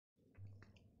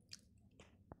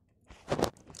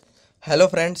Hello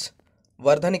friends,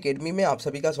 Vardhan academy में आप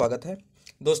सभी का स्वागत है।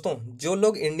 दोस्तों, जो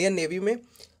लोग इंडियन नेवी में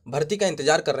भर्ती का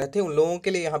इंतज़ार कर रहे थे उन लोगों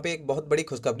के लिए यहाँ पे एक बहुत बड़ी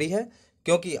खुशखबरी है,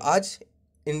 क्योंकि आज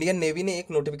इंडियन नेवी ने एक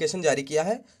नोटिफिकेशन जारी किया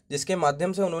है जिसके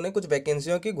माध्यम से उन्होंने कुछ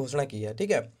वैकेंसियों की घोषणा की है।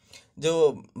 ठीक है,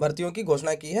 जो भर्तियों की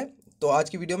घोषणा की है, तो आज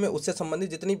की वीडियो में उससे संबंधित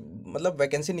जितनी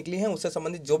वैकेंसी निकली हैं उससे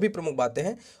संबंधित जो भी प्रमुख बातें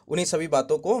हैं उन्हीं सभी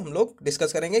बातों को हम लोग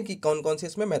डिस्कस करेंगे कि कौन कौन सी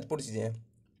इसमें महत्वपूर्ण चीज़ें हैं।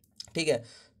 ठीक है,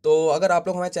 तो अगर आप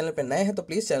लोग हमारे चैनल पर नए हैं तो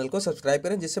प्लीज़ चैनल को सब्सक्राइब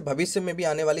करें, जिससे भविष्य में भी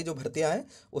आने वाली जो भर्तियां हैं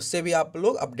उससे भी आप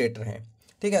लोग अपडेट रहें।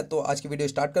 ठीक है, तो आज की वीडियो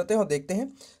स्टार्ट करते हैं और देखते हैं।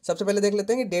 सबसे पहले देख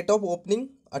लेते हैं कि डेट ऑफ ओपनिंग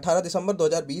 18 दिसंबर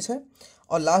 2020 है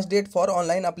और last date for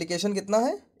online application कितना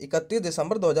है, 31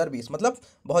 दिसंबर 2020। मतलब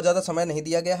बहुत ज़्यादा समय नहीं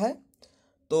दिया गया है,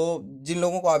 तो जिन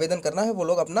लोगों को आवेदन करना है वो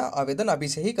लोग अपना आवेदन अभी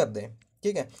से ही कर दें।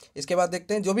 ठीक है, इसके बाद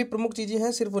देखते हैं जो भी प्रमुख चीज़ें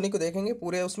हैं सिर्फ उन्हीं को देखेंगे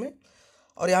पूरे उसमें।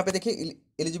 और यहाँ पे देखिए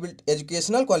एलिजिबिलिटी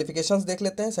एजुकेशनल क्वालिफिकेशंस देख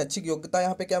लेते हैं। शैक्षिक योग्यता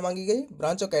यहाँ पे क्या मांगी गई,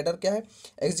 ब्रांच ऑफ कैडर क्या है,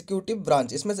 एग्जीक्यूटिव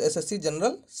ब्रांच, इसमें SSC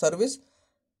general service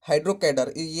hydro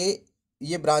cadre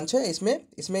ये ब्रांच है। इसमें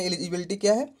इसमें एलिजिबिलिटी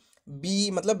क्या है,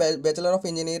 बी मतलब bachelor of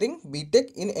engineering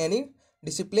BTech in any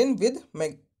discipline with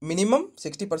minimum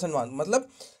 60% marks. मतलब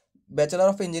बैचलर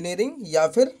ऑफ इंजीनियरिंग या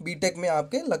फिर बीटेक में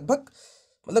आपके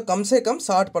लगभग कम से कम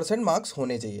 60% मार्क्स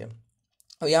होने चाहिए।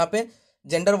 और यहाँ पे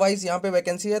जेंडर वाइज यहाँ पे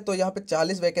वैकेंसी है, तो यहाँ पे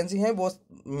 40 वैकेंसी हैं, वो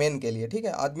मेन के लिए, ठीक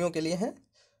है, आदमियों के लिए हैं।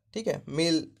 ठीक है,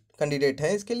 मेल कैंडिडेट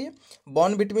है इसके लिए।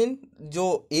 बॉर्न बिटवीन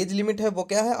जो एज लिमिट है वो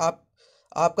क्या है,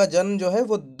 आपका जन्म जो है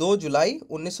वो 2 जुलाई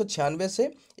 1996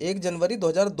 से 1 जनवरी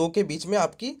 2002 के बीच में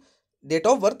आपकी डेट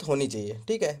ऑफ बर्थ होनी चाहिए।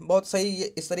 ठीक है, बहुत सही,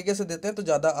 ये इस तरीके से देते हैं तो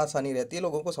ज़्यादा आसानी रहती है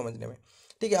लोगों को समझने में।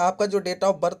 ठीक है, आपका जो डेट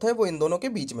ऑफ बर्थ है वो इन दोनों के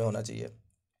बीच में होना चाहिए।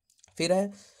 फिर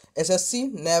है एसएससी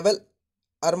नेवल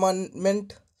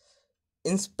आर्मामेंट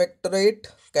इंस्पेक्टरेट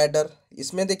कैडर।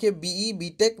 इसमें देखिए be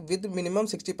BTech with minimum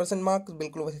 60% marks,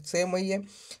 बिल्कुल सेम वही है।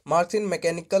 Marks in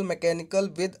mechanical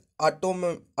with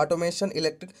automation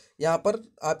electric, यहाँ पर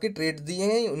आपकी ट्रेड दिए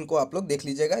हैं, उनको आप लोग देख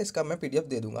लीजिएगा, इसका मैं पीडीएफ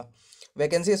दे दूंगा।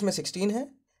 वैकेंसी इसमें 16 है,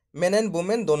 मेन एंड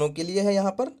वुमेन दोनों के लिए है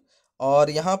यहाँ पर। और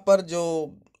यहाँ पर जो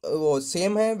वो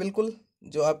सेम है बिल्कुल,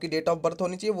 जो आपकी डेट ऑफ बर्थ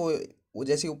होनी चाहिए वो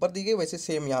जैसी ऊपर दी गई वैसे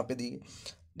सेम यहाँ पे दी गई।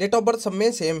 डेट ऑफ बर्थ सब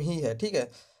में सेम ही है। ठीक है,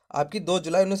 आपकी 2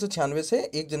 जुलाई 1996 से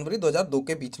 1 जनवरी 2002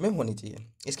 के बीच में होनी चाहिए।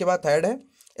 इसके बाद थर्ड है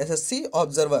एसएससी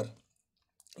ऑब्जर्वर।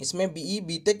 इसमें be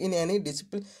BTech in any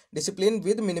discipline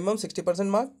with minimum 60%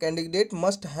 mark, candidate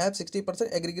must have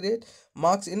 60% aggregate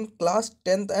marks in class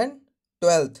 10th and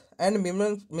 12th and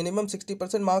minimum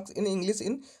 60% marks in English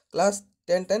in class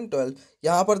 10th and 12th।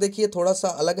 यहाँ पर देखिए थोड़ा सा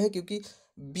अलग है, क्योंकि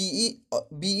बीई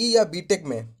बीई या बीटेक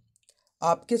में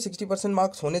आपके 60%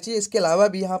 मार्क्स होने चाहिए। इसके अलावा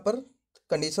भी यहाँ पर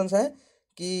कंडीशंस हैं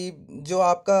कि जो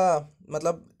आपका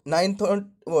नाइन्थ और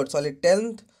वो सॉरी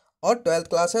 10th और 12th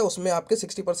क्लास है उसमें आपके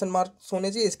 60% मार्क्स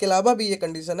होने चाहिए। इसके अलावा भी ये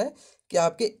कंडीशन है कि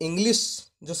आपके इंग्लिश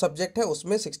जो सब्जेक्ट है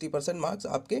उसमें 60% मार्क्स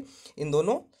आपके इन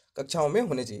दोनों कक्षाओं में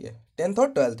होने चाहिए, 10th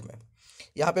और 12th में।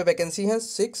 यहाँ पे वैकेंसी है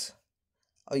 6,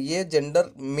 और ये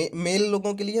जेंडर मेल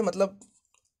लोगों के लिए है,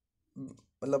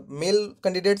 मेल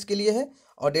कैंडिडेट्स के लिए है,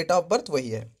 और डेट ऑफ बर्थ वही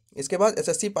है। इसके बाद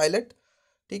एसएससी पायलट,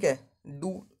 ठीक है,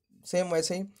 डू सेम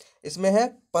वैसे ही। इसमें है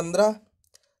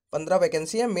 15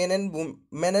 वैकेंसी है, मेन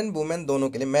एंड वुमेन दोनों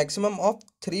के लिए, मैक्सिमम ऑफ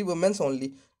 3 वुमेन्स ओनली।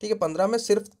 ठीक है, 15 में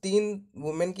सिर्फ 3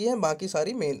 वुमेन की हैं, बाकी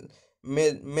सारी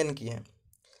मेन की हैं।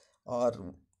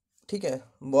 और ठीक है,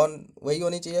 बॉर्न वही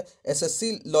होनी चाहिए।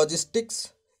 एसएससी लॉजिस्टिक्स,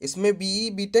 इसमें be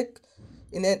BTech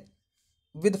in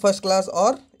with first class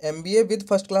और एमबीए विद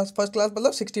फर्स्ट क्लास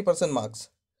मतलब 60% मार्क्स।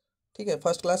 ठीक है,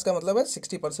 फर्स्ट क्लास का मतलब है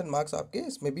 60% मार्क्स आपके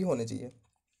इसमें भी होने चाहिए।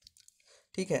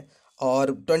 ठीक है,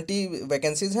 और 20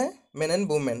 वैकेंसीज हैं, मेन एंड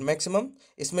वुमेन मैक्सिमम।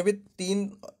 इसमें भी 3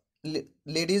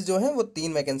 लेडीज़ जो हैं वो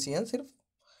 3 वैकेंसी हैं सिर्फ।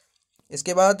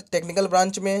 इसके बाद टेक्निकल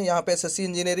ब्रांच में यहाँ पे एसएससी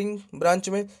इंजीनियरिंग ब्रांच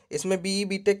में, इसमें बीई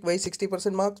बीटेक वही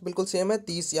 60% मार्क्स बिल्कुल सेम है,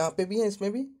 30 यहाँ पे भी हैं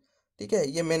इसमें भी। ठीक है,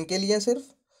 ये मेन के लिए है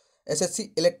सिर्फ।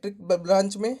 एसएससी इलेक्ट्रिक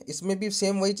ब्रांच में, इसमें भी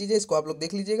सेम वही चीज़ है, इसको आप लोग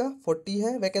देख लीजिएगा, 40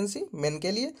 है वैकेंसी मेन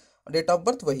के लिए, और डेट ऑफ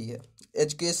बर्थ वही है।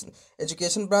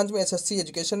 एजुकेशन ब्रांच में एसएससी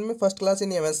एजुकेशन में first class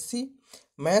in MSc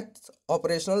math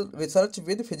operational research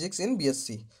with physics in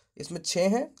BSc, इसमें 6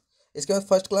 हैं। इसके बाद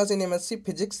first class in MSc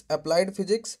physics applied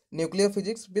physics nuclear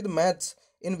physics with maths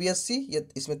in BSc, ये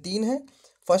इसमें 3 है।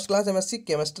 फर्स्ट क्लास एमएससी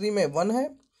केमिस्ट्री में 1 है।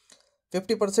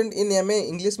 50% इन एमए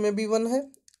इंग्लिश में भी 1 है।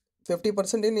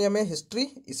 50% इन एमए हिस्ट्री,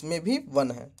 इसमें भी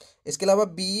 1 है। इसके अलावा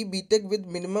be BTech with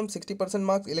minimum 60%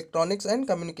 marks electronics and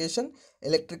communication,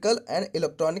 electrical and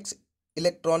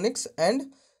electronics and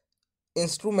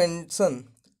instrumentation,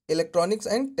 electronics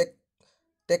and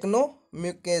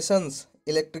टेक्नोम्यूनिकेशंस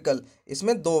electrical,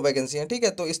 इसमें 2 वैकेंसी हैं। ठीक है,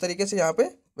 तो इस तरीके से यहाँ पे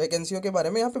वैकेंसियों के बारे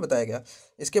में यहाँ पे बताया गया।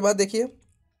 इसके बाद देखिए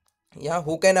यहाँ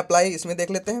हु कैन अप्लाई, इसमें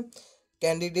देख लेते हैं।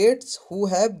 कैंडिडेट्स हु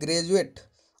हैव ग्रेजुएट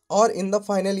और in the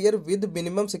final year with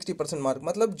minimum 60% mark,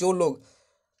 मतलब जो लोग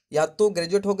या तो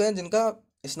ग्रेजुएट हो गए हैं, जिनका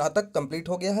स्नातक कंप्लीट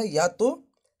हो गया है, या तो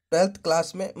 12th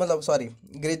क्लास में, मतलब सॉरी,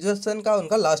 ग्रेजुएशन का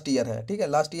उनका लास्ट ईयर है, ठीक है,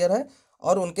 लास्ट ईयर है,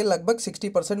 और उनके लगभग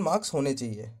 60% मार्क्स होने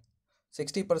चाहिए,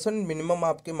 60% मिनिमम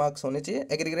आपके मार्क्स होने चाहिए,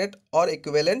 एग्रीगेट और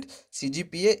इक्विवेलेंट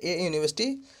CGPA ए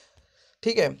यूनिवर्सिटी,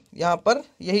 ठीक है। यहाँ पर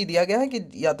यही दिया गया है कि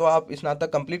या तो आप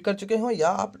स्नातक कंप्लीट कर चुके हो या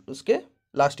आप उसके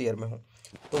लास्ट ईयर में हो,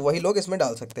 तो वही लोग इसमें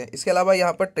डाल सकते हैं। इसके अलावा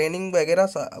यहाँ पर ट्रेनिंग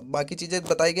वगैरह बाकी चीज़ें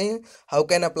बताई गई हैं। हाउ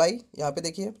कैन अप्लाई, यहाँ पे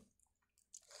देखिए,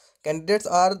 candidates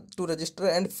are to register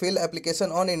and fill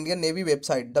application on Indian navy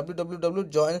website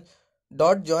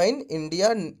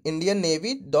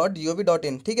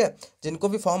www.join.indiannavy.gov.in, ठीक है। जिनको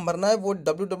भी फॉर्म भरना है वो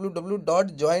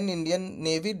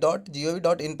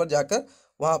www.joinindiannavy.gov.in पर जाकर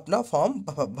वहाँ अपना फॉर्म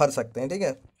भर सकते हैं, ठीक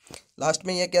है। लास्ट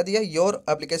में ये क्या दिया, your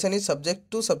application is subject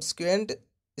to subsequent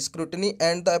scrutiny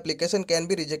and the application can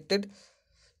be rejected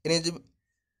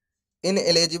in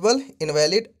eligible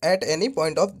invalid at any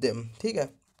point of them, ठीक है,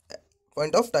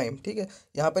 पॉइंट ऑफ टाइम, ठीक है।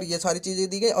 यहाँ पर ये सारी चीज़ें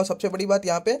दी गई, और सबसे बड़ी बात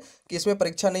यहाँ पे कि इसमें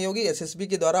परीक्षा नहीं होगी, SSB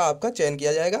के द्वारा आपका चयन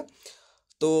किया जाएगा।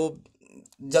 तो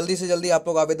जल्दी से जल्दी आप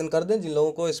लोग आवेदन कर दें, जिन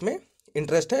लोगों को इसमें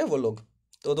इंटरेस्ट है वो लोग।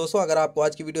 तो दोस्तों, अगर आपको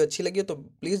आज की वीडियो अच्छी लगी तो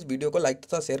प्लीज़ वीडियो को लाइक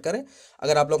तथा शेयर करें।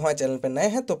 अगर आप लोग हमारे चैनल पर नए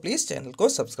हैं तो प्लीज़ चैनल को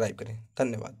सब्सक्राइब करें।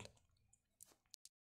 धन्यवाद।